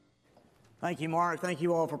Thank you, Mark. Thank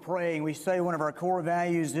you all for praying. We say one of our core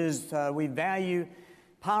values is we value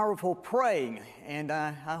powerful praying, and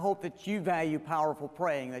I hope that you value powerful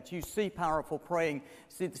praying, that you see powerful praying,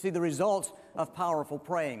 see the results of powerful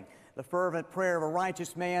praying. The fervent prayer of a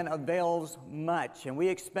righteous man avails much, and we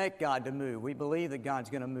expect God to move. We believe that God's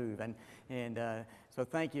going to move, and so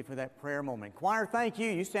thank you for that prayer moment. Choir, thank you.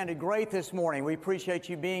 You sounded great this morning. We appreciate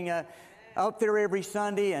you being up there every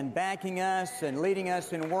Sunday and backing us and leading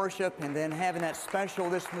us in worship, and then having that special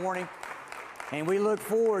this morning. And we look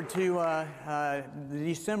forward to the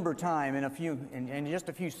December time in just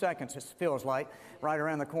a few seconds. It feels like right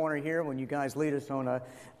around the corner here when you guys lead us on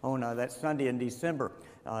that Sunday in December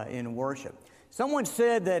in worship. Someone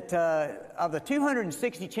said that of the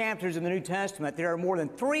 260 chapters in the New Testament, there are more than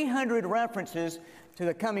 300 references to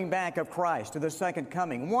the coming back of Christ, to the second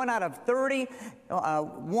coming. One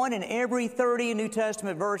in every 30 New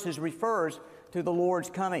Testament verses refers to the Lord's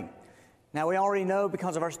coming. Now, we already know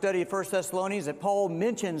because of our study of 1 Thessalonians that Paul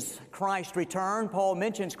mentions Christ's return. Paul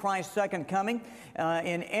mentions Christ's second coming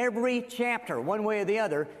in every chapter, one way or the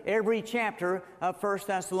other, every chapter of 1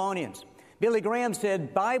 Thessalonians. Billy Graham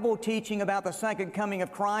said, Bible teaching about the second coming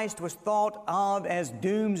of Christ was thought of as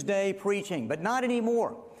doomsday preaching, but not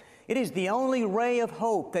anymore. It is the only ray of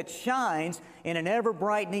hope that shines in an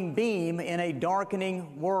ever-brightening beam in a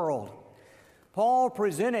darkening world. Paul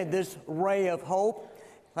presented this ray of hope.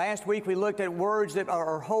 Last week we looked at words that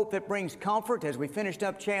are hope that brings comfort as we finished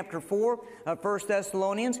up chapter 4 of 1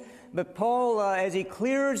 Thessalonians. But Paul, as he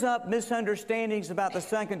clears up misunderstandings about the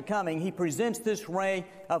second coming, he presents this ray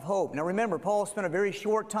of hope. Now remember, Paul spent a very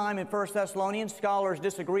short time in 1 Thessalonians. Scholars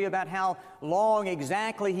disagree about how long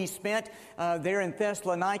exactly he spent there in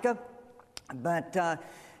Thessalonica. But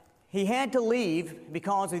he had to leave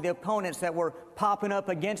because of the opponents that were popping up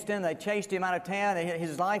against him. They chased him out of town.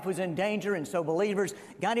 His life was in danger, and so believers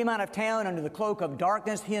got him out of town under the cloak of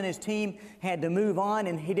darkness. He and his team had to move on,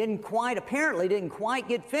 and he apparently didn't quite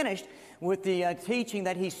get finished with the teaching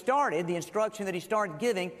that he started, the instruction that he started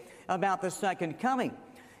giving about the second coming.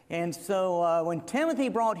 And so when Timothy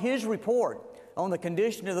brought his report on the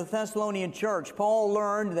condition of the Thessalonian church, Paul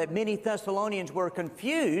learned that many Thessalonians were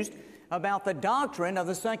confused about the doctrine of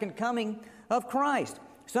the second coming of Christ.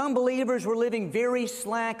 Some believers were living very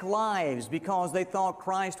slack lives because they thought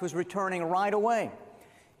Christ was returning right away.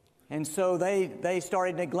 And so they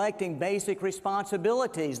started neglecting basic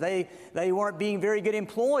responsibilities. They weren't being very good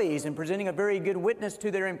employees and presenting a very good witness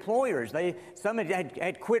to their employers. Some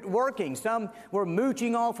had quit working. Some were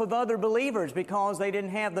mooching off of other believers because they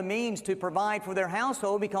didn't have the means to provide for their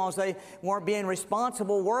household because they weren't being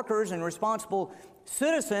responsible workers and responsible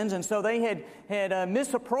citizens, and so they had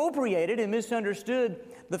misappropriated and misunderstood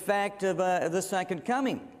the fact of the second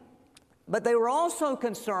coming. But they were also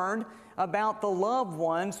concerned about the loved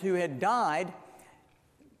ones who had died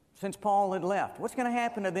since Paul had left. What's going to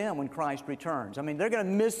happen to them when Christ returns? I mean, they're going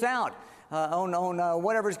to miss out on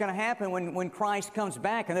whatever's going to happen when Christ comes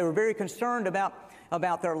back, and they were very concerned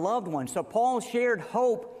about their loved ones. So Paul shared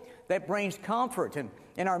hope that brings comfort. And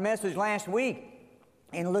in our message last week,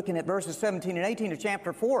 and looking at verses 17 and 18 of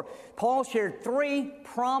chapter 4, Paul shared 3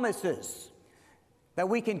 promises that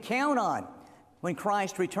we can count on when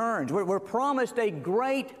Christ returns. We're promised a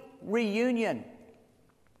great reunion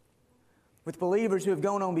with believers who have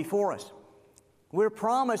gone on before us. We're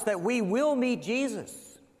promised that we will meet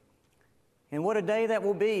Jesus. And what a day that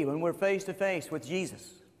will be when we're face to face with Jesus.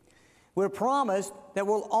 We're promised that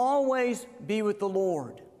we'll always be with the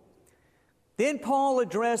Lord. Then Paul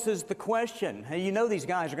addresses the question. You know these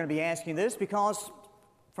guys are going to be asking this because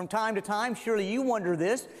from time to time, surely you wonder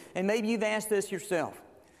this, and maybe you've asked this yourself.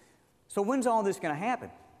 So when's all this going to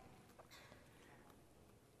happen?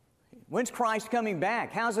 When's Christ coming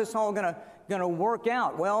back? How's this all going to work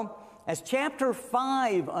out? Well, as chapter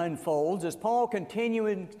 5 unfolds, as Paul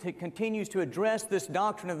continues to address this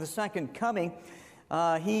doctrine of the second coming,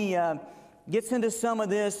 he gets into some of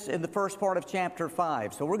this in the first part of chapter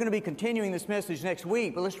 5. So we're going to be continuing this message next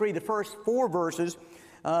week, but let's read the first 4 verses,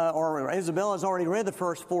 or Isabella's already read the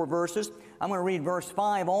first 4 verses. I'm going to read verse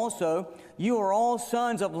 5 also. You are all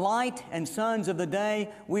sons of light and sons of the day.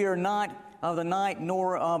 We are not of the night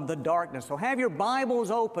nor of the darkness. So have your Bibles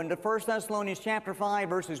open to 1 Thessalonians chapter 5,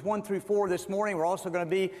 verses 1 through 4 this morning. We're also going to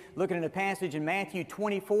be looking at a passage in Matthew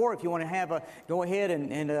 24. If you want to go ahead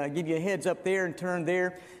and give you a heads up there and turn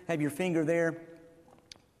there, have your finger there.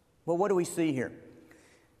 Well, what do we see here?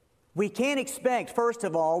 We can't expect, first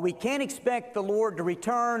of all, we can't expect the Lord to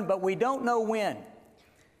return, but we don't know when.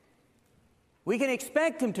 We can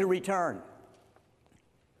expect Him to return.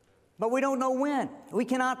 but we don't know when. We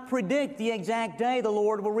cannot predict the exact day the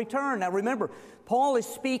Lord will return. Now remember, Paul is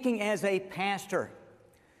speaking as a pastor.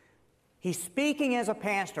 He's speaking as a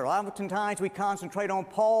pastor. Oftentimes we concentrate on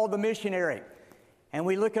Paul the missionary, and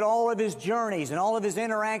we look at all of his journeys and all of his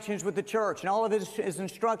interactions with the church and all of his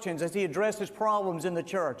instructions as he addresses problems in the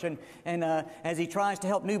church and as he tries to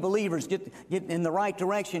help new believers get in the right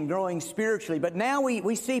direction, growing spiritually. But now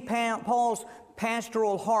we see Paul's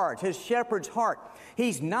pastoral heart, his shepherd's heart.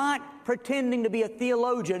 He's not pretending to be a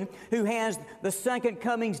theologian who has the second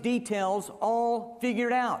coming's details all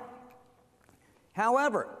figured out.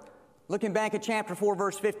 However, looking back at chapter 4,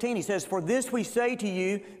 verse 15, he says, "For this we say to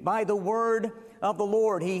you by the word of the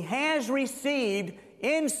Lord." He has received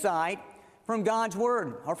insight from God's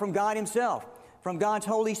Word, or from God Himself, from God's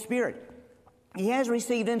Holy Spirit. He has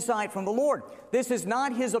received insight from the Lord. This is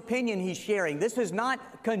not his opinion he's sharing. This is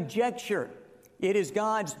not conjecture. It is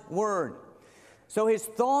God's Word. So his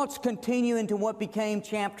thoughts continue into what became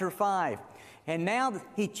chapter 5. And now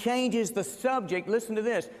he changes the subject, listen to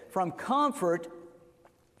this, from comfort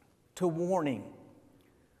to warning.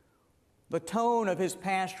 The tone of his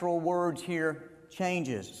pastoral words here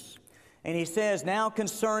changes. And he says, now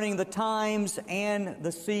concerning the times and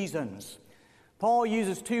the seasons. Paul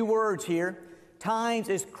uses two words here. Times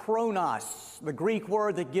is chronos, the Greek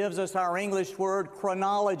word that gives us our English word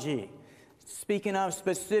chronology. Speaking of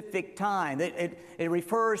specific time,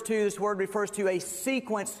 this word refers to a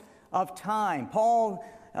sequence of time. Paul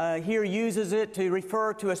here uses it to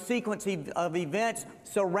refer to a sequence of events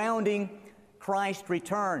surrounding Christ's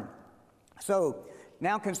return. So,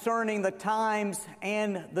 now concerning the times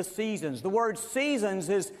and the seasons. The word seasons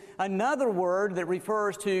is another word that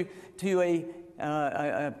refers to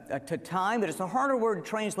time, but it's a harder word to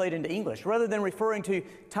translate into English. Rather than referring to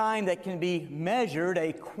time that can be measured,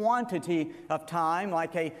 a quantity of time,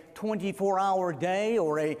 like a 24-hour day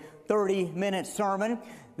or a 30-minute sermon,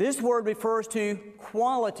 this word refers to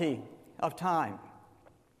quality of time.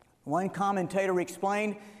 One commentator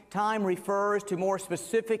explained, time refers to more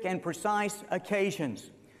specific and precise occasions.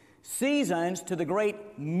 Seasons to the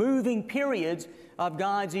great moving periods of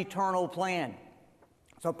God's eternal plan.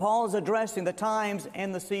 So Paul is addressing the times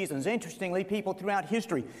and the seasons. Interestingly, people throughout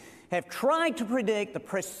history have tried to predict the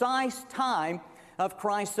precise time of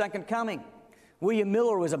Christ's second coming. William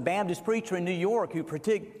Miller was a Baptist preacher in New York who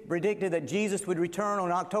predicted that Jesus would return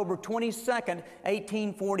on October 22nd,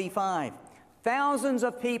 1845. Thousands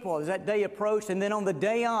of people as that day approached, and then on the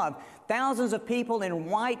day of, thousands of people in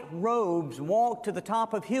white robes walked to the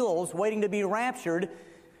top of hills waiting to be raptured,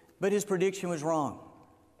 but his prediction was wrong.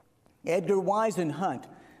 Edgar Whisenhunt,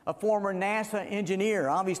 a former NASA engineer,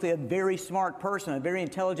 obviously a very smart person, a very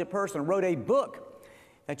intelligent person, wrote a book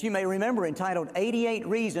that you may remember entitled 88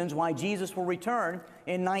 Reasons Why Jesus Will Return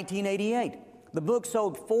in 1988. The book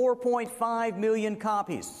sold 4.5 million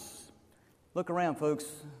copies. Look around, folks.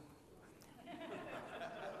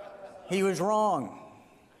 He was wrong.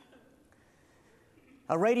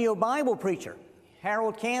 A radio Bible preacher,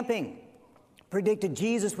 Harold Camping, predicted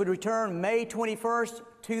Jesus would return May 21st,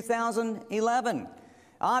 2011.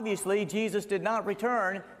 Obviously, Jesus did not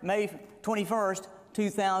return May 21st,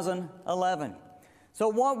 2011. So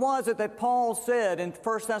what was it that Paul said in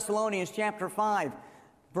 1 Thessalonians chapter 5,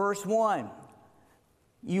 verse 1?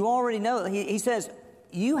 You already know. He says,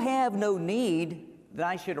 you have no need that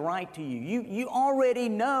I should write to you. You already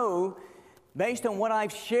know, based on what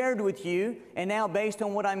I've shared with you, and now based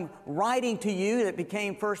on what I'm writing to you that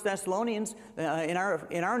became 1 Thessalonians in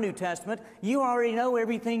our New Testament, you already know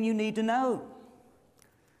everything you need to know.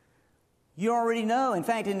 You already know. In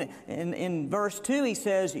fact, in verse 2, he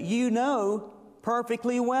says, you know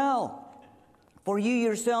perfectly well. For you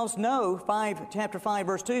yourselves know, chapter 5,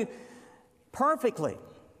 verse 2, perfectly,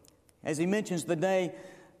 as he mentions the day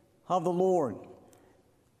of the Lord.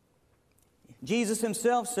 Jesus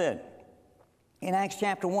himself said in Acts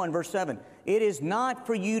chapter 1, verse 7, it is not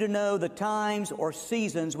for you to know the times or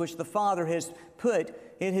seasons which the Father has put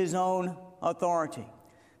in his own authority.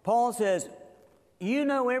 Paul says, you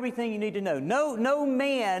know everything you need to know. No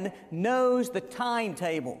man knows the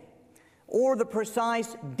timetable or the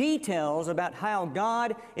precise details about how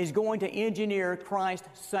God is going to engineer Christ's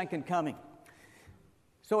second coming.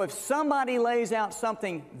 So if somebody lays out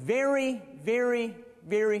something very, very,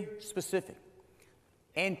 very specific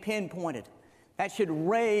and pinpointed, that should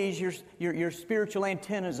raise your spiritual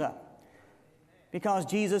antennas up. Because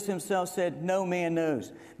Jesus himself said, no man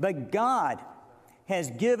knows. But God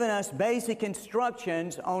has given us basic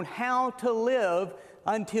instructions on how to live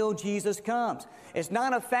until Jesus comes. It's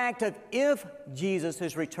not a fact of if Jesus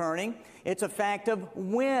is returning. It's a fact of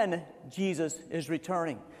when Jesus is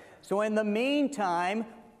returning. So in the meantime,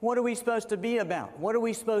 what are we supposed to be about? What are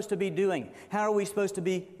we supposed to be doing? How are we supposed to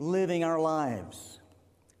be living our lives?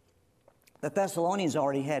 The Thessalonians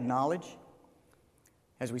already had knowledge,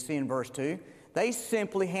 as we see in verse 2. They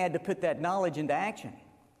simply had to put that knowledge into action.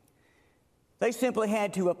 They simply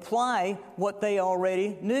had to apply what they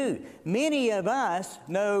already knew. Many of us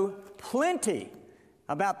know plenty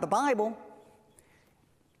about the Bible.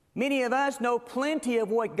 Many of us know plenty of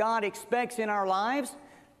what God expects in our lives.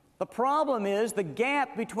 The problem is the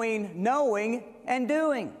gap between knowing and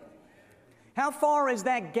doing. How far is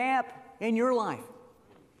that gap in your life?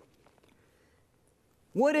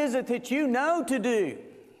 What is it that you know to do?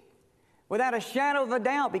 Without a shadow of a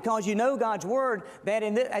doubt, because you know God's Word, that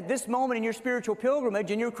at this moment in your spiritual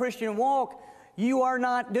pilgrimage, in your Christian walk, you are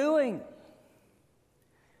not doing.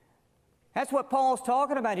 That's what Paul's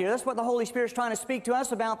talking about here. That's what the Holy Spirit's trying to speak to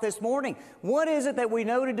us about this morning. What is it that we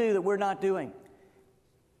know to do that we're not doing?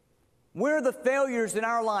 Where are the failures in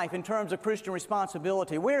our life in terms of Christian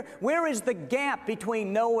responsibility? Where is the gap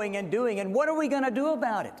between knowing and doing, and what are we going to do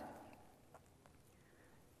about it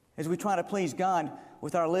as we try to please God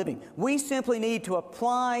with our living? We simply need to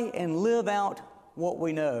apply and live out what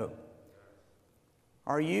we know.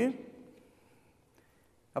 Are you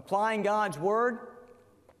applying God's Word?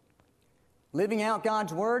 Living out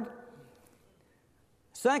God's Word?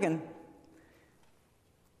 Second,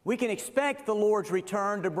 we can expect the Lord's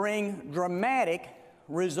return to bring dramatic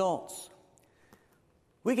results.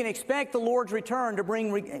 We can expect the Lord's return to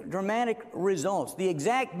bring dramatic results. The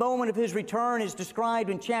exact moment of His return is described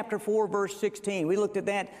in chapter 4, verse 16. We looked at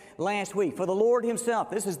that last week. For the Lord Himself,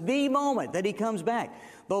 this is the moment that He comes back.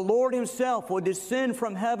 The Lord Himself will descend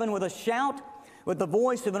from heaven with a shout, with the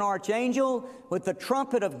voice of an archangel, with the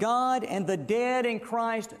trumpet of God, and the dead in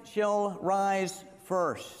Christ shall rise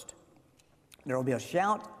first. There will be a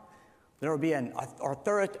shout. There will be an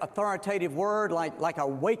authoritative word like a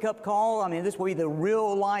wake-up call. I mean, this will be the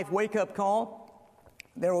real-life wake-up call.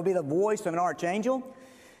 There will be the voice of an archangel.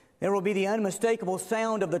 There will be the unmistakable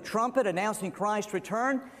sound of the trumpet announcing Christ's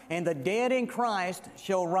return, and the dead in Christ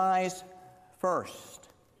shall rise first.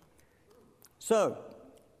 So,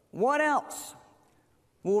 what else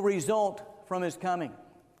will result from His coming?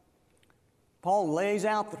 Paul lines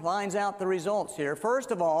out the results here.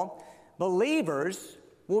 First of all, believers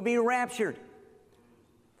will be raptured.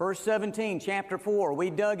 Verse 17, chapter 4.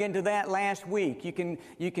 We dug into that last week. You can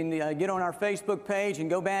get on our Facebook page and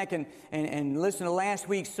go back and listen to last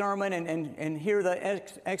week's sermon and hear the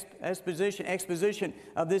exposition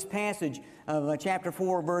of this passage of chapter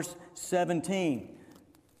 4, verse 17.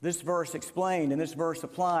 This verse explained and this verse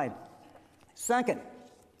applied. Second,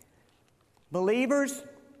 believers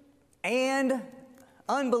and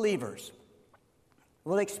unbelievers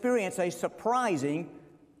will experience a surprising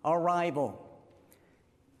arrival.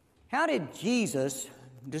 How did Jesus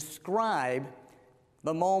describe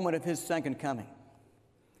the moment of His second coming?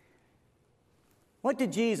 What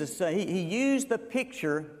did Jesus say? He used the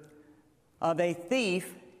picture of a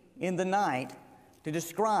thief in the night to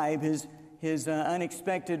describe his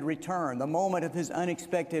unexpected return, the moment of His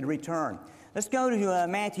unexpected return. Let's go to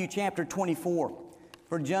Matthew chapter 24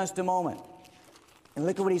 for just a moment. And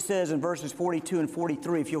look at what He says in verses 42 and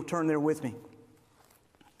 43, if you'll turn there with me.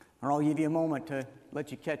 Or I'll give you a moment to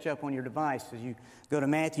let you catch up on your device as you go to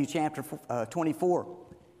Matthew chapter 24,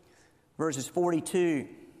 verses 42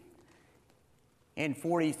 and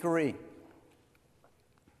 43.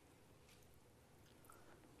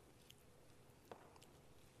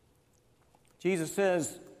 Jesus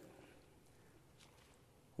says,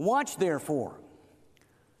 "Watch therefore,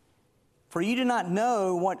 for you do not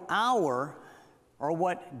know what hour or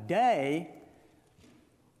what day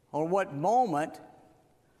or what moment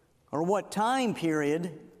or what time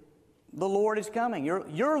period the Lord is coming."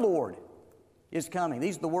 Your Lord is coming.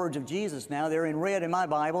 These are the words of Jesus now. They're in red in my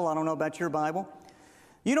Bible. I don't know about your Bible.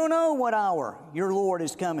 You don't know what hour your Lord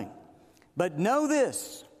is coming. But know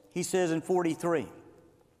this, He says in 43,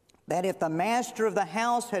 that if the master of the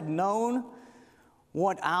house had known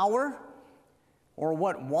what hour or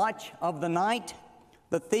what watch of the night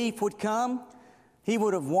the thief would come, he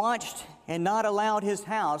would have watched and not allowed his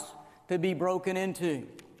house to be broken into.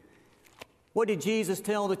 What did Jesus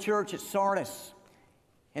tell the church at Sardis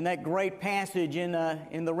in that great passage in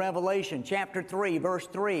the Revelation, chapter 3, verse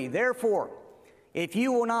 3? Therefore, if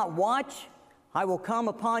you will not watch, I will come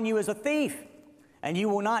upon you as a thief, and you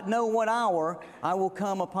will not know what hour I will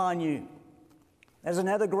come upon you. There's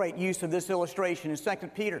another great use of this illustration in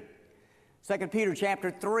 2 Peter. 2 Peter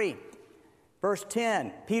chapter 3, verse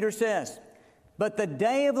 10, Peter says, "But the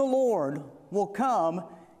day of the Lord will come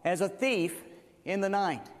as a thief in the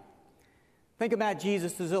night." Think about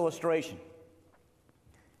Jesus' illustration.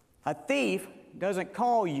 A thief doesn't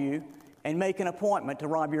call you and make an appointment to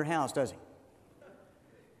rob your house, does he?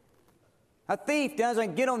 A thief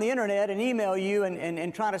doesn't get on the internet and email you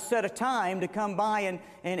and try to set a time to come by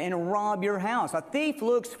and rob your house. A thief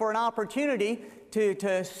looks for an opportunity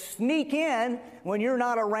to sneak in when you're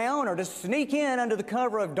not around, or to sneak in under the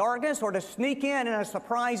cover of darkness, or to sneak in a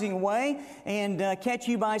surprising way and catch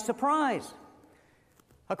you by surprise.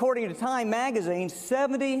 According to Time magazine,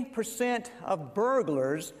 70% of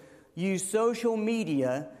burglars use social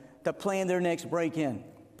media to plan their next break-in.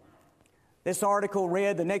 This article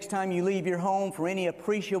read, the next time you leave your home for any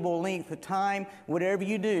appreciable length of time, whatever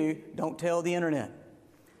you do, don't tell the internet.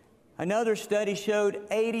 Another study showed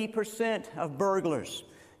 80% of burglars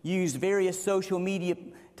use various social media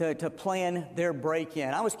to plan their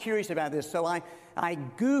break-in. I was curious about this, so I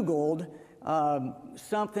Googled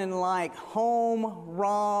something like home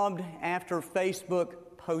robbed after Facebook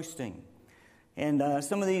posting. And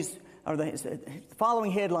some of these, the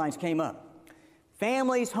following headlines came up.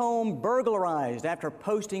 Family's home burglarized after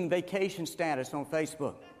posting vacation status on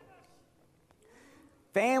Facebook.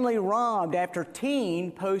 Family robbed after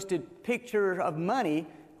teen posted picture of money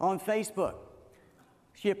on Facebook.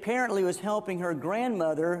 She apparently was helping her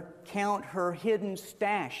grandmother count her hidden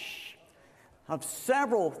stash of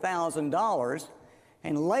several $1,000s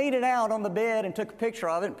and laid it out on the bed and took a picture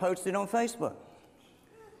of it and posted it on Facebook.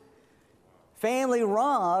 Family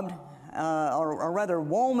robbed, or rather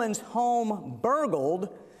woman's home burgled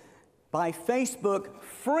by Facebook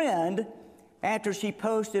friend after she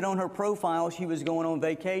posted on her profile she was going on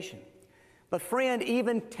vacation. The friend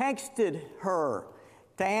even texted her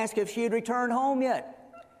to ask if she had returned home yet.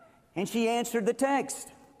 And she answered the text.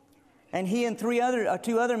 And he and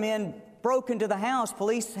two other men broke into the house.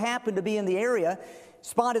 Police happened to be in the area,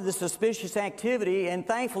 spotted the suspicious activity, and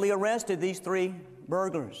thankfully arrested these 3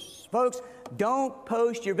 burglars. Folks, don't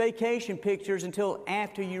post your vacation pictures until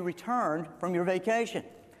after you return from your vacation,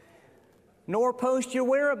 nor post your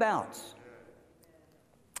whereabouts.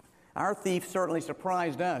 Our thief certainly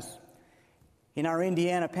surprised us. In our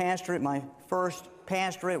Indiana pastorate, my first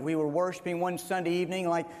pastorate, we were worshiping one Sunday evening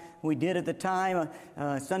like we did at the time,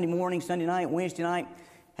 Sunday morning, Sunday night, Wednesday night.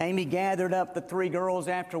 Amy gathered up the 3 girls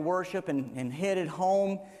after worship and headed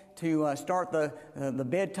home to start the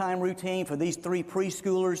bedtime routine for these 3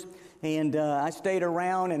 preschoolers. And I stayed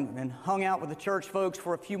around and hung out with the church folks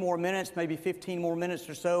for a few more minutes, maybe 15 more minutes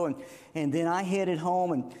or so. And then I headed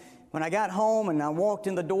home. And when I got home and I walked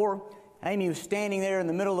in the door, Amy was standing there in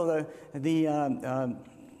the middle of the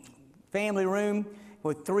family room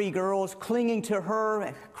with 3 girls clinging to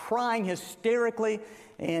her, crying hysterically.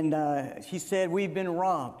 And she said, "We've been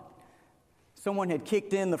robbed. Someone had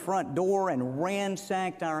kicked in the front door and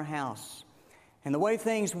ransacked our house." And the way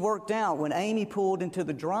things worked out, when Amy pulled into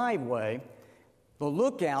the driveway, the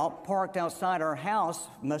lookout parked outside our house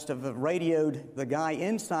must have radioed the guy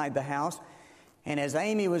inside the house. And as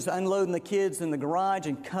Amy was unloading the kids in the garage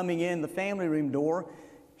and coming in the family room door,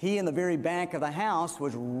 he in the very back of the house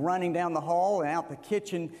was running down the hall and out the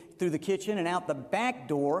kitchen, through the kitchen and out the back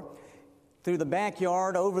door, through the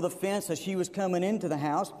backyard, over the fence as she was coming into the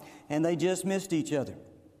house, and they just missed each other.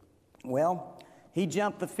 Well, he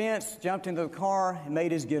jumped the fence, jumped into the car, and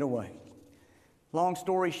made his getaway. Long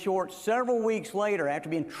story short, several weeks later, after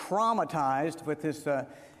being traumatized with this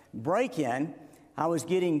break-in, I was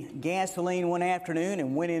getting gasoline one afternoon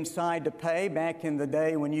and went inside to pay. Back in the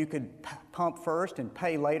day when you could pump first and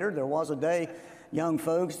pay later, there was a day, young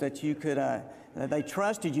folks, that you could, they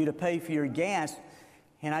trusted you to pay for your gas.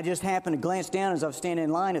 And I just happened to glance down as I was standing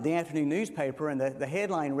in line at the afternoon newspaper, and the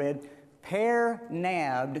headline read, "Pair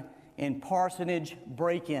nabbed in parsonage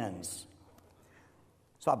break-ins."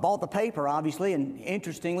 So I bought the paper, obviously, and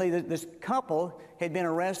interestingly, this couple had been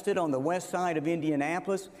arrested on the west side of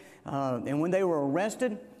Indianapolis. And when they were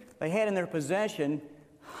arrested, they had in their possession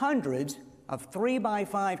hundreds of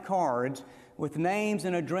 3x5 cards with names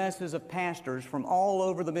and addresses of pastors from all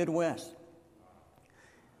over the Midwest.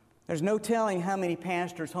 There's no telling how many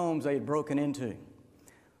pastors' homes they had broken into.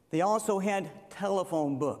 They also had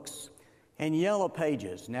telephone books and yellow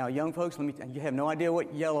pages. Now, young folks, you have no idea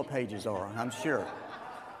what yellow pages are, I'm sure.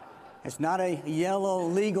 It's not a yellow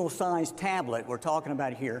legal-sized tablet we're talking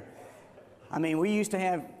about here. I mean, we used to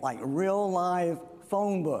have like real live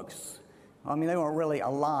phone books. I mean, they weren't really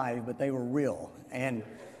alive, but they were real. And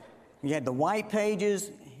you had the white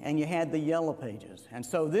pages and you had the yellow pages. And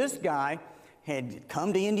so this guy had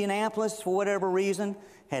come to Indianapolis for whatever reason,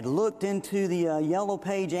 had looked into the yellow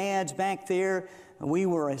page ads back there. We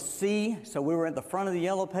were a C, so we were at the front of the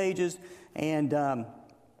yellow pages. And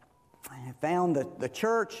found the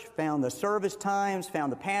church, found the service times,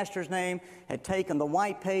 found the pastor's name, had taken the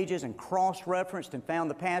white pages and cross-referenced and found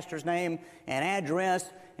the pastor's name and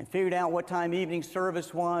address and figured out what time evening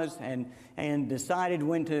service was and decided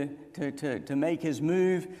when to make his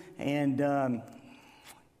move and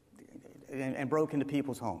broke into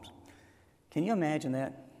people's homes. Can you imagine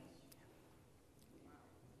that?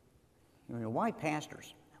 White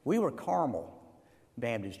pastors. We were Carmel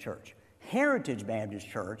Baptist Church. Heritage Baptist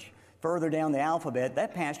Church, further down the alphabet,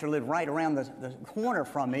 that pastor lived right around the corner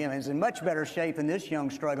from me and is in much better shape than this young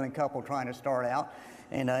struggling couple trying to start out.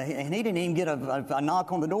 And he didn't even get a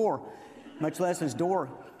knock on the door, much less his door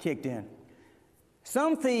kicked in.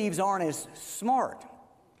 Some thieves aren't as smart.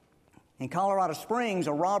 In Colorado Springs,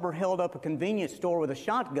 a robber held up a convenience store with a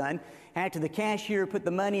shotgun. After the cashier put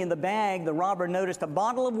the money in the bag, the robber noticed a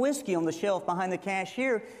bottle of whiskey on the shelf behind the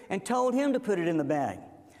cashier and told him to put it in the bag.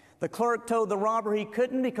 The clerk told the robber he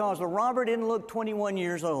couldn't because the robber didn't look 21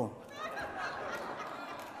 years old.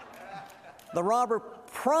 The robber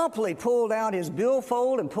promptly pulled out his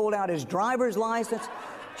billfold and pulled out his driver's license,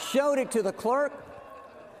 showed it to the clerk.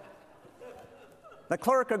 The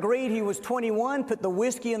clerk agreed he was 21, put the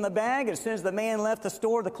whiskey in the bag. As soon as the man left the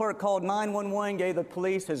store, the clerk called 911, gave the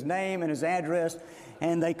police his name and his address,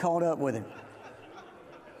 and they caught up with him.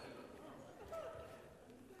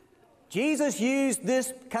 Jesus used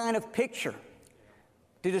this kind of picture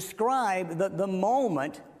to describe the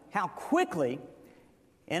moment, how quickly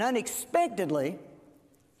and unexpectedly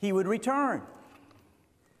he would return.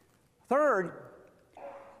 Third,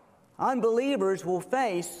 unbelievers will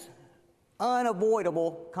face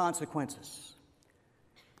unavoidable consequences.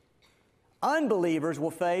 Unbelievers will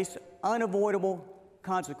face unavoidable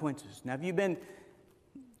consequences. Now, if you've been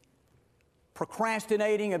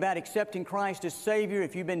procrastinating about accepting Christ as Savior,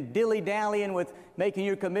 if you've been dilly-dallying with making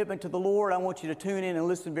your commitment to the Lord, I want you to tune in and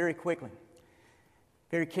listen very quickly,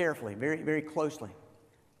 very carefully, very, very closely.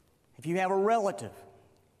 If you have a relative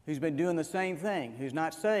who's been doing the same thing, who's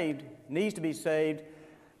not saved, needs to be saved,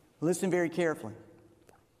 listen very carefully.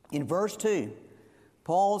 In verse 2,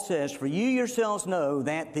 Paul says, "For you yourselves know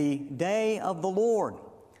that the day of the Lord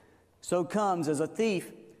so comes as a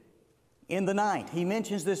thief in the night." He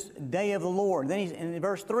mentions this day of the Lord. Then in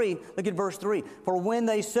verse 3, look at verse 3. "For when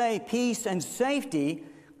they say peace and safety,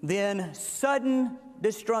 then sudden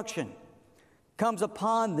destruction comes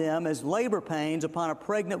upon them as labor pains upon a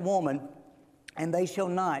pregnant woman, and they shall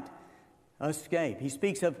not escape." He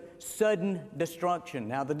speaks of sudden destruction.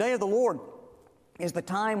 Now, the day of the Lord is the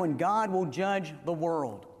time when God will judge the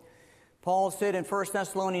world. Paul said in 1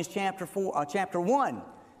 Thessalonians chapter 1,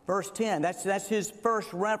 verse 10, that's his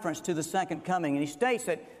first reference to the second coming. And he states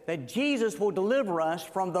that Jesus will deliver us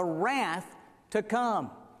from the wrath to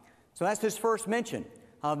come. So that's his first mention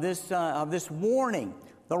of this warning,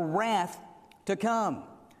 the wrath to come.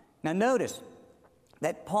 Now notice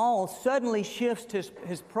that Paul suddenly shifts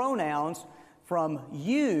his pronouns from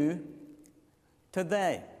you to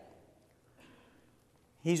they.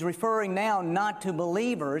 He's referring now not to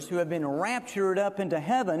believers who have been raptured up into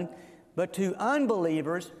heaven, but to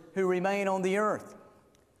unbelievers who remain on the earth.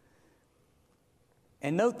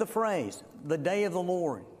 And note the phrase, the day of the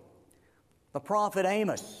Lord. The prophet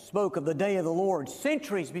Amos spoke of the day of the Lord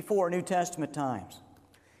centuries before New Testament times.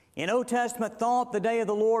 In Old Testament thought, the day of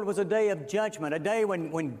the Lord was a day of judgment, a day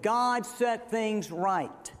when God set things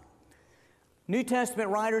right. New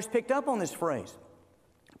Testament writers picked up on this phrase.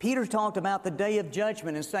 Peter talked about the day of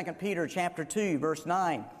judgment in 2 Peter chapter 2, verse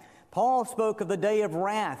 9. Paul spoke of the day of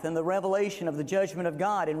wrath and the revelation of the judgment of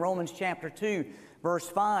God in Romans chapter 2, verse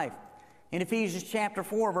 5. In Ephesians chapter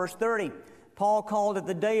 4, verse 30, Paul called it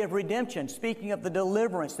the day of redemption, speaking of the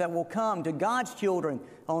deliverance that will come to God's children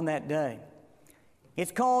on that day.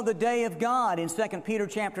 It's called the day of God in 2 Peter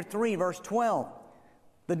chapter 3, verse 12.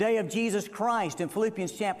 The day of Jesus Christ in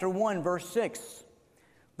Philippians chapter 1, verse 6.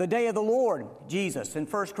 The day of the Lord Jesus in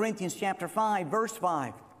 1 Corinthians chapter 5, verse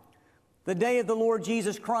 5. The day of the Lord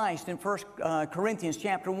Jesus Christ in 1 Corinthians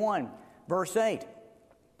chapter 1, verse 8.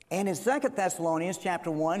 And in 2 Thessalonians chapter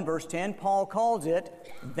 1, verse 10, Paul calls it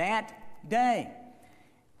that day,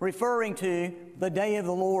 referring to the day of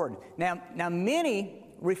the Lord. Now many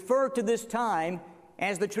refer to this time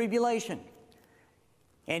as the tribulation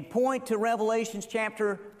and point to Revelations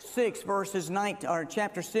chapter 6, verses 9, or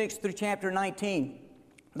chapter 6 through chapter 19.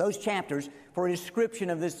 Those chapters for a description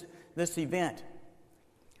of this event.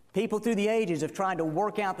 People through the ages have tried to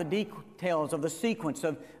work out the details of the sequence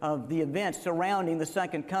of the events surrounding the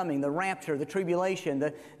second coming, the rapture, the tribulation,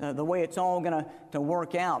 the way it's all going to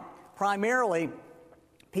work out. Primarily,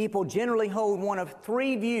 people generally hold one of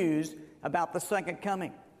three views about the second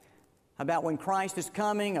coming. about when Christ is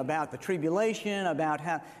coming, about the tribulation, about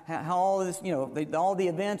how all this, all the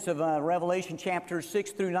events of Revelation chapters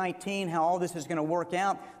 6 through 19, how all this is going to work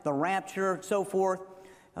out, the rapture, so forth.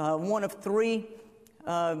 One of three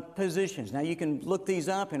positions. Now, you can look these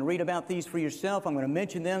up and read about these for yourself. I'm going to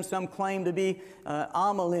mention them. Some claim to be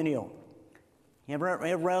amillennial. In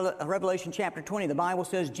Revelation chapter 20, the Bible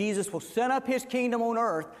says Jesus will set up His kingdom on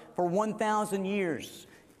earth for 1,000 years.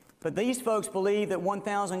 But these folks believe that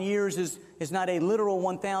 1,000 years is not a literal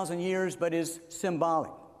 1,000 years, but is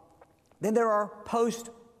symbolic. Then there are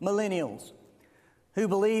post-millennials who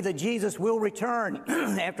believe that Jesus will return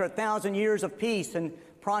after 1,000 years of peace and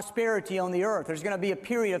prosperity on the earth. There's going to be a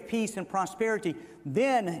period of peace and prosperity.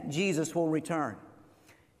 Then Jesus will return.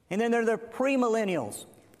 And then there are the premillennials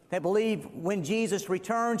that believe when Jesus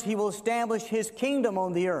returns, He will establish His kingdom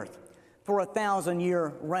on the earth for a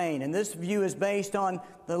 1,000-year reign. And this view is based on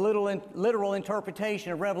the literal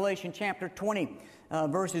interpretation of Revelation chapter 20,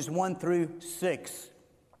 verses 1 through 6.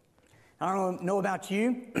 I don't know about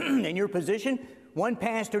you in your position. One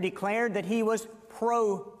pastor declared that he was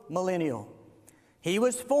pro-millennial. He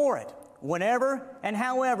was for it. Whenever and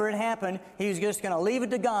however it happened, he was just going to leave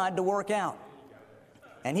it to God to work out.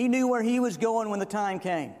 And he knew where he was going when the time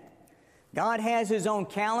came. God has His own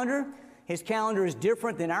calendar. His calendar is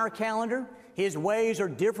different than our calendar. His ways are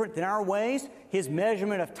different than our ways. His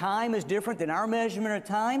measurement of time is different than our measurement of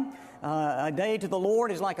time. A day to the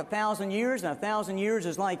Lord is like 1,000 years, and 1,000 years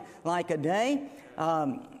is like a day.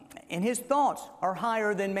 And His thoughts are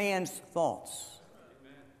higher than man's thoughts.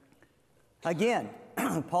 Again,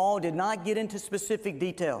 Paul did not get into specific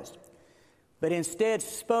details, but instead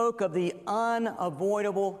spoke of the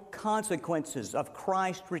unavoidable consequences of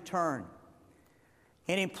Christ's return,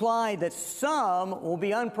 and implied that some will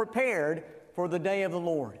be unprepared for the day of the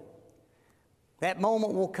Lord. That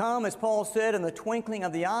moment will come, as Paul said, in the twinkling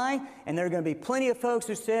of the eye, and there are going to be plenty of folks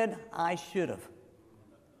who said, I should have.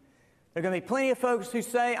 There are going to be plenty of folks who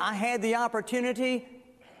say, I had the opportunity,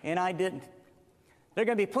 and I didn't. There are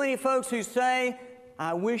going to be plenty of folks who say,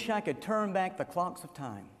 I wish I could turn back the clocks of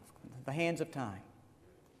time, the hands of time,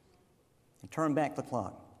 and turn back the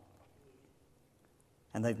clock.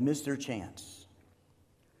 And they've missed their chance.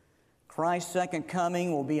 Christ's second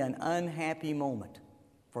coming will be an unhappy moment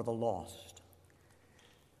for the lost.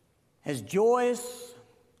 As joyous,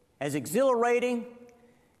 as exhilarating,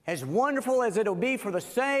 as wonderful as it'll be for the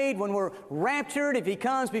saved when we're raptured, if He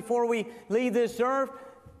comes before we leave this earth,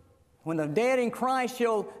 when the dead in Christ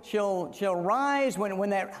shall rise, when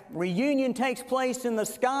that reunion takes place in the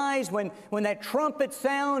skies, when that trumpet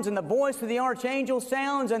sounds and the voice of the archangel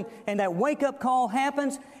sounds and that wake-up call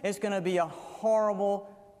happens, it's going to be a horrible,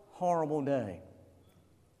 horrible day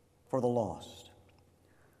for the lost.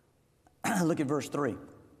 Look at verse 3.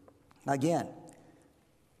 Again,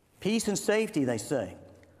 peace and safety, they say.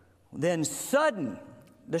 Then sudden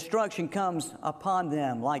destruction comes upon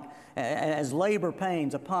them, like as labor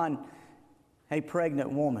pains upon a pregnant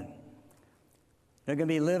woman. They're going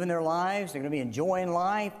to be living their lives. They're going to be enjoying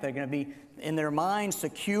life. They're going to be in their minds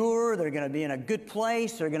secure. They're going to be in a good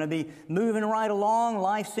place. They're going to be moving right along.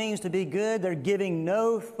 Life seems to be good. They're giving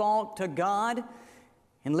no thought to God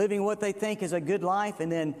and living what they think is a good life. And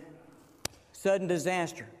then sudden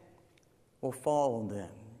disaster will fall on them.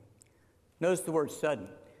 Notice the word sudden.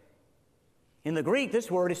 In the Greek, this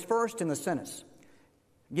word is first in the sentence,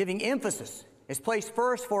 giving emphasis. It's placed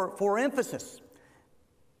first for emphasis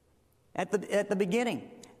at the beginning.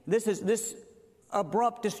 This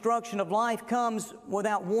abrupt destruction of life comes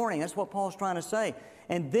without warning. That's what Paul's trying to say.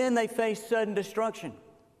 And then they face sudden destruction.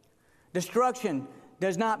 Destruction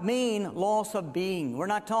does not mean loss of being. We're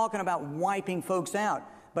not talking about wiping folks out,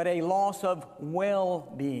 but a loss of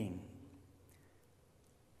well-being.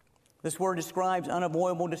 This word describes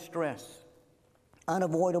unavoidable distress,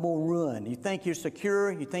 unavoidable ruin. You think you're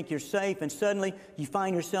secure, you think you're safe, and suddenly you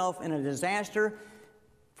find yourself in a disaster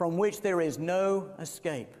from which there is no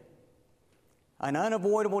escape. An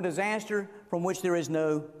unavoidable disaster from which there is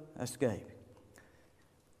no escape.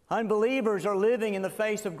 Unbelievers are living in the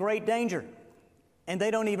face of great danger, and they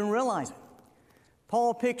don't even realize it.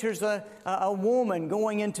 Paul pictures a woman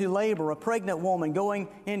going into labor, a pregnant woman going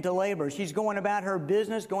into labor. She's going about her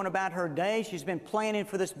business, going about her day. She's been planning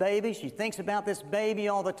for this baby. She thinks about this baby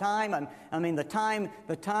all the time. I mean, the time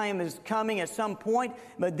is coming at some point,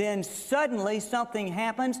 but then suddenly something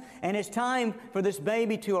happens, and it's time for this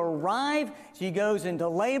baby to arrive. She goes into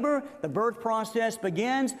labor. The birth process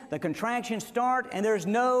begins. The contractions start, and there's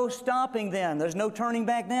no stopping them. There's no turning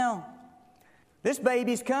back now. This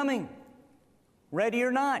baby's coming. Ready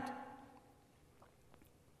or not.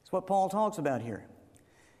 That's what Paul talks about here.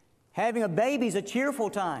 Having a baby is a cheerful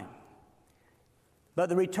time. But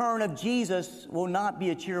the return of Jesus will not be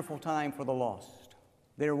a cheerful time for the lost.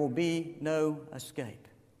 There will be no escape.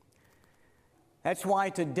 That's why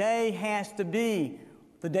today has to be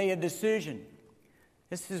the day of decision.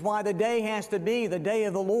 This is why the day has to be the day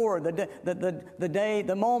of the Lord,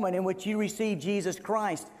 the moment in which you receive Jesus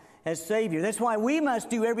Christ as Savior. That's why we must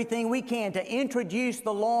do everything we can to introduce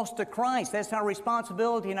the lost to Christ. That's our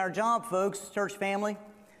responsibility and our job, folks, church family.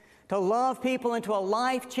 To love people into a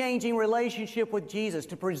life-changing relationship with Jesus,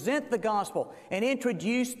 to present the gospel and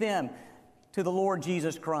introduce them to the Lord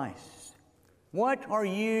Jesus Christ. What are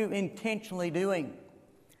you intentionally doing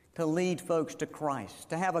to lead folks to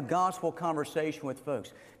Christ, to have a gospel conversation with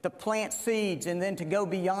folks, to plant seeds and then to go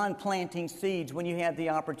beyond planting seeds when you have the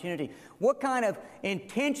opportunity? What kind of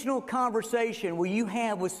intentional conversation will you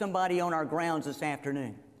have with somebody on our grounds this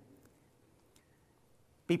afternoon?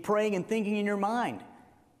 Be praying and thinking in your mind.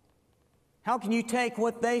 How can you take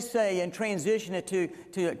what they say and transition it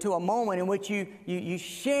to a moment in which you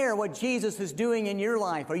share what Jesus is doing in your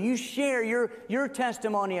life, or you share your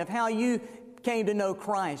testimony of how you came to know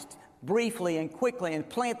Christ briefly and quickly and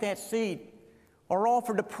plant that seed, or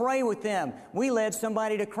offer to pray with them? We led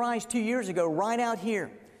somebody to Christ 2 years ago right out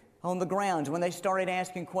here on the grounds when they started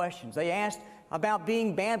asking questions. They asked about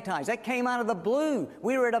being baptized. That came out of the blue.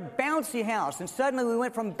 We were at a bouncy house, and suddenly we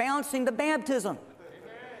went from bouncing to baptism.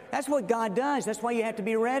 That's what God does. That's why you have to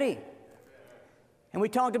be ready. And we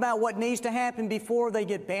talked about what needs to happen before they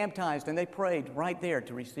get baptized, and they prayed right there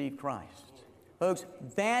to receive Christ. Folks,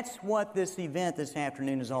 that's what this event this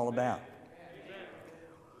afternoon is all about.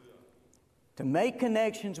 To make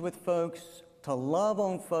connections with folks, to love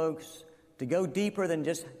on folks, to go deeper than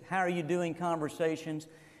just how are you doing conversations,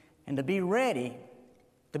 and to be ready,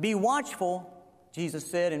 to be watchful, Jesus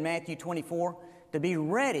said in Matthew 24, to be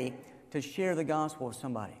ready to share the gospel with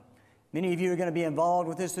somebody. Many of you are going to be involved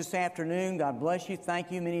with this afternoon. God bless you.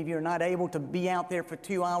 Thank you. Many of you are not able to be out there for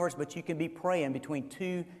 2 hours, but you can be praying between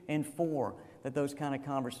 2 and 4 that those kind of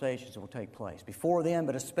conversations will take place. Before then,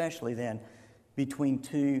 but especially then, between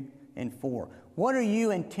 2 and 4. What are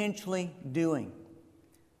you intentionally doing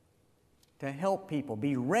to help people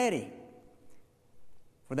be ready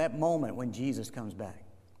for that moment when Jesus comes back?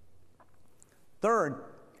 Third,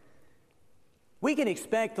 we can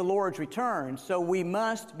expect the Lord's return, so we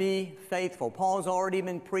must be faithful. Paul's already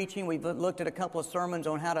been preaching. We've looked at a couple of sermons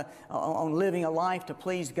on on living a life to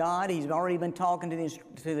please God. He's already been talking to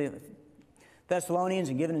the Thessalonians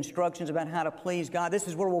and giving instructions about how to please God. This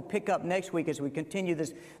is where we'll pick up next week as we continue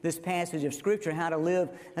this passage of Scripture, how to live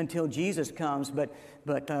until Jesus comes. But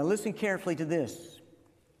listen carefully to this.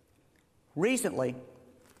 Recently,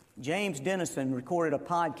 James Dennison recorded a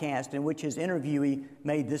podcast in which his interviewee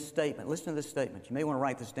made this statement. Listen to this statement. You may want to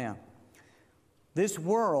write this down. This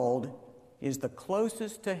world is the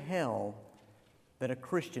closest to hell that a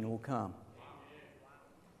Christian will come,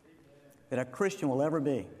 that a Christian will ever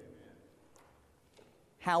be.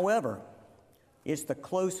 However, it's the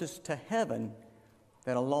closest to heaven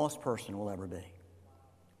that a lost person will ever be.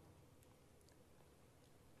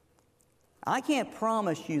 I can't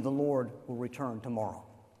promise you the Lord will return tomorrow.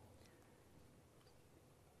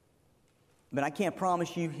 But I can't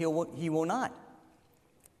promise you He will not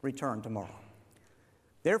return tomorrow.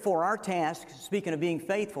 Therefore, our task, speaking of being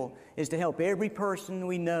faithful, is to help every person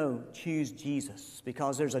we know choose Jesus,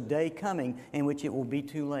 because there's a day coming in which it will be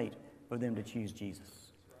too late for them to choose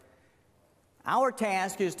Jesus. Our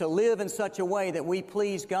task is to live in such a way that we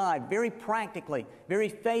please God very practically, very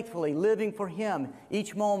faithfully, living for Him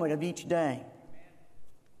each moment of each day.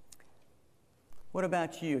 What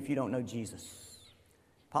about you if you don't know Jesus?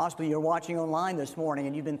 Possibly you're watching online this morning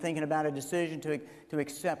and you've been thinking about a decision to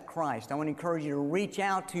accept Christ. I want to encourage you to reach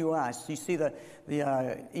out to us. You see the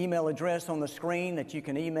email address on the screen that you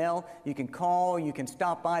can email. You can call. You can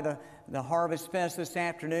stop by the Harvest Fest this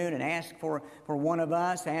afternoon and ask for one of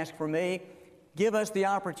us, ask for me. Give us the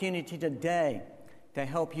opportunity today to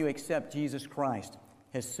help you accept Jesus Christ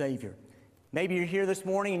as Savior. Maybe you're here this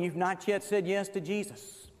morning and you've not yet said yes to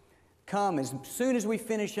Jesus. Come as soon as we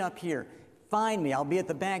finish up here. Find me. I'll be at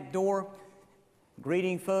the back door,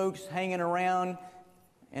 greeting folks, hanging around,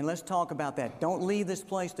 and let's talk about that. Don't leave this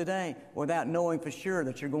place today without knowing for sure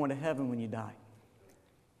that you're going to heaven when you die.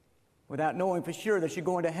 Without knowing for sure that you're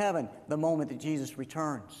going to heaven the moment that Jesus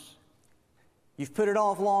returns. You've put it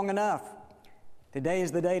off long enough. Today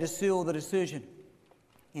is the day to seal the decision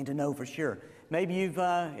and to know for sure. Maybe you've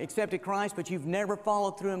accepted Christ, but you've never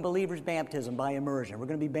followed through in believer's baptism by immersion. We're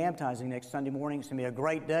going to be baptizing next Sunday morning. It's going to be a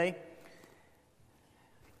great day.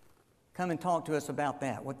 Come and talk to us about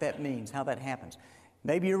that, what that means, how that happens.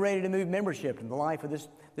 Maybe you're ready to move membership in the life of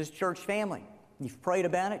this church family. You've prayed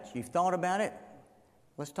about it. You've thought about it.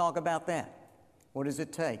 Let's talk about that. What does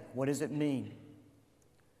it take? What does it mean?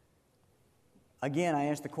 Again, I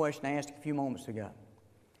asked the question I asked a few moments ago.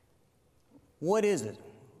 What is it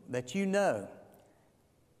that you know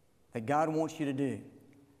that God wants you to do,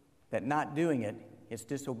 that not doing it is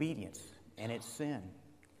disobedience and it's sin?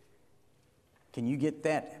 Can you get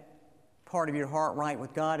that part of your heart right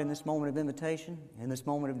with God in this moment of invitation, in this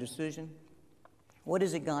moment of decision? What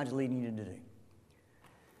is it God's leading you to do?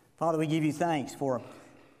 Father, we give you thanks for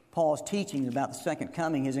Paul's teachings about the second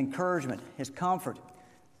coming, his encouragement, his comfort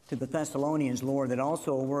to the Thessalonians, Lord, that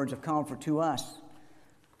also are words of comfort to us.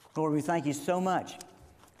 Lord, we thank you so much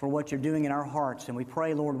for what you're doing in our hearts. And we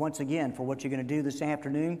pray, Lord, once again for what you're going to do this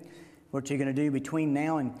afternoon, what you're going to do between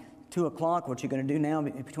now and 2 o'clock, what you're going to do now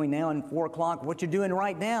between now and 4 o'clock, what you're doing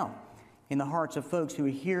right now in the hearts of folks who are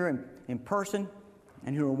here in person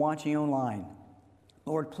and who are watching online.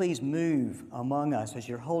 Lord, please move among us as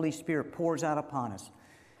your Holy Spirit pours out upon us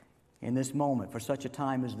in this moment for such a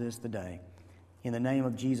time as this today. In the name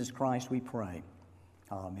of Jesus Christ we pray.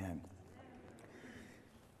 Amen.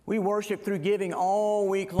 We worship through giving all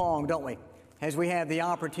week long, don't we? As we have the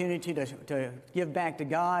opportunity to give back to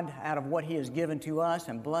God out of what He has given to us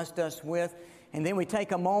and blessed us with. And then we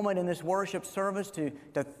take a moment in this worship service to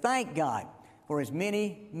thank God for His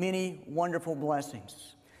many, many wonderful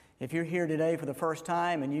blessings. If you're here today for the first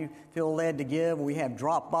time and you feel led to give, we have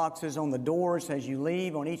drop boxes on the doors as you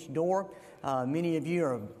leave on each door. Many of you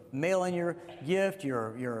are mailing your gift.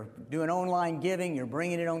 You're doing online giving. You're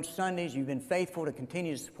bringing it on Sundays. You've been faithful to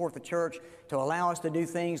continue to support the church, to allow us to do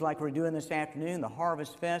things like we're doing this afternoon, the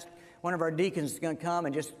Harvest Fest. One of our deacons is going to come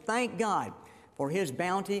and just thank God for His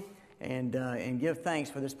bounty and give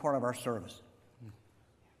thanks for this part of our service.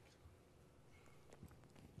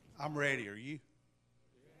 I'm ready. Are you?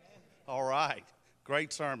 All right.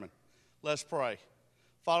 Great sermon. Let's pray.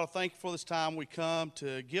 Father, thank you for this time we come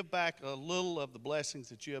to give back a little of the blessings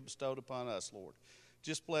that you have bestowed upon us, Lord.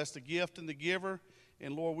 Just bless the gift and the giver.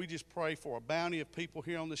 And, Lord, we just pray for a bounty of people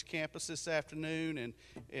here on this campus this afternoon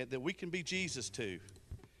and that we can be Jesus too.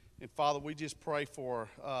 And, Father, we just pray for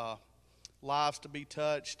lives to be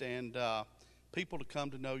touched and people to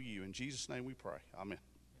come to know you. In Jesus' name we pray. Amen.